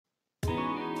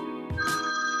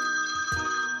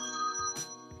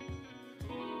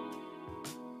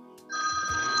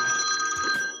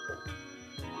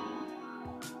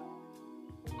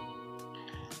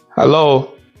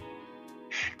Hello.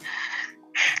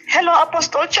 Hello,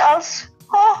 Apostle Charles.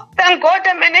 Oh, thank God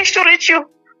I managed to reach you.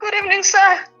 Good evening,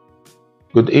 sir.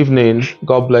 Good evening.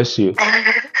 God bless you.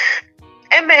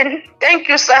 Amen. Thank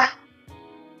you, sir.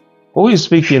 Who is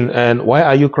speaking and why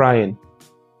are you crying?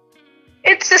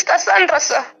 It's Sister Sandra,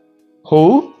 sir.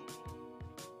 Who?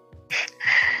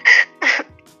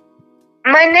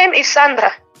 My name is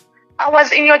Sandra. I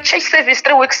was in your church service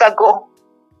 3 weeks ago.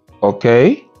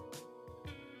 Okay.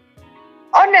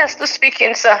 Honestly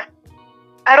speaking, sir,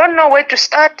 I don't know where to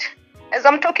start. As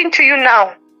I'm talking to you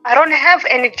now, I don't have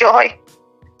any joy.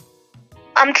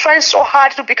 I'm trying so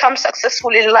hard to become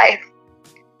successful in life,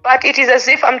 but it is as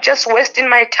if I'm just wasting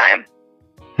my time.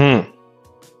 I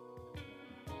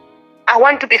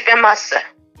want to be famous, sir.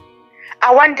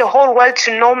 I want the whole world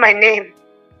to know my name.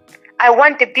 I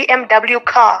want a BMW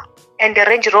car and a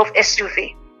Range Rover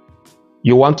SUV.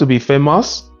 You want to be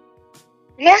famous?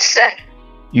 Yes, sir.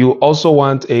 You also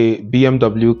want a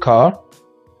BMW car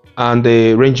and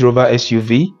a Range Rover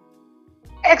SUV?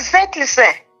 Exactly,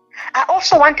 sir. I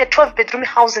also want a 12-bedroom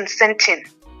house in Sentin.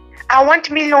 I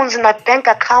want millions in my bank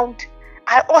account.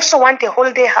 I also want a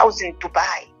holiday house in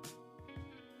Dubai.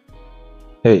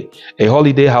 Hey, a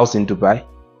holiday house in Dubai?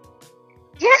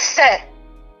 Yes, sir.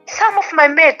 Some of my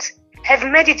mates have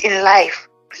made it in life.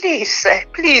 Please, sir.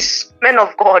 Please, man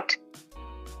of God.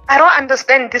 I don't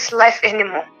understand this life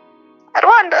anymore. I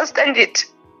don't understand it.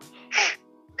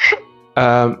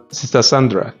 Sister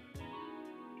Sandra.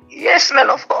 Yes, man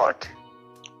of God.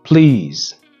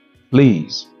 Please,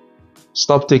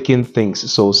 stop taking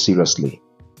things so seriously.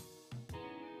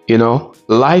 You know,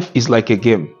 life is like a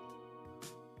game,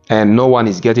 and no one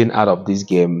is getting out of this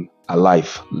game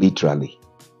alive, literally.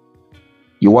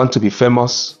 You want to be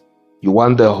famous? You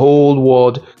want the whole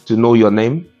world to know your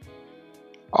name?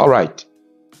 All right,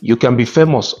 you can be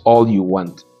famous all you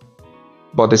want.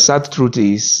 But the sad truth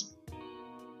is,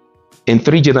 in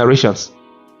 3 generations,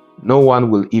 no one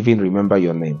will even remember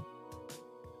your name.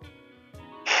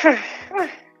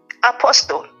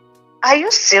 Apostle, are you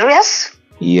serious?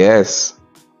 Yes.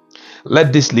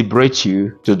 Let this liberate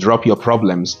you to drop your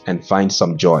problems and find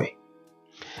some joy.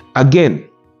 Again,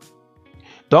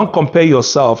 don't compare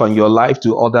yourself and your life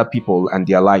to other people and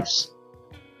their lives.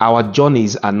 Our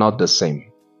journeys are not the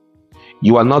same.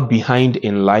 You are not behind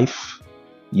in life.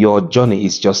 Your journey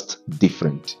is just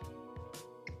different.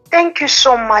 Thank you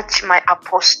so much, my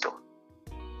apostle.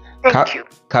 Thank you.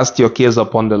 Cast your cares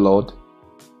upon the Lord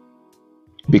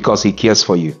because He cares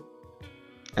for you.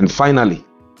 And finally,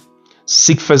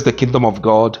 seek first the kingdom of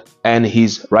God and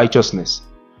His righteousness,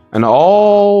 and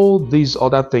all these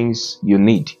other things you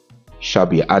need shall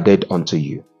be added unto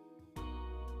you.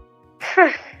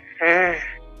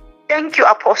 Thank you,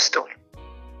 Apostle.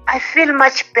 I feel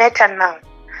much better now.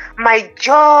 My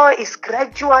joy is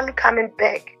gradually coming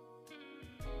back.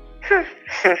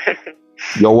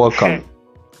 You're welcome.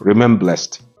 Remain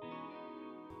blessed.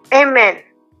 Amen.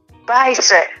 Bye,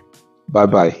 sir.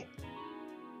 Bye-bye.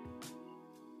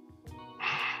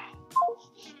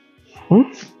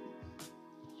 Hmm?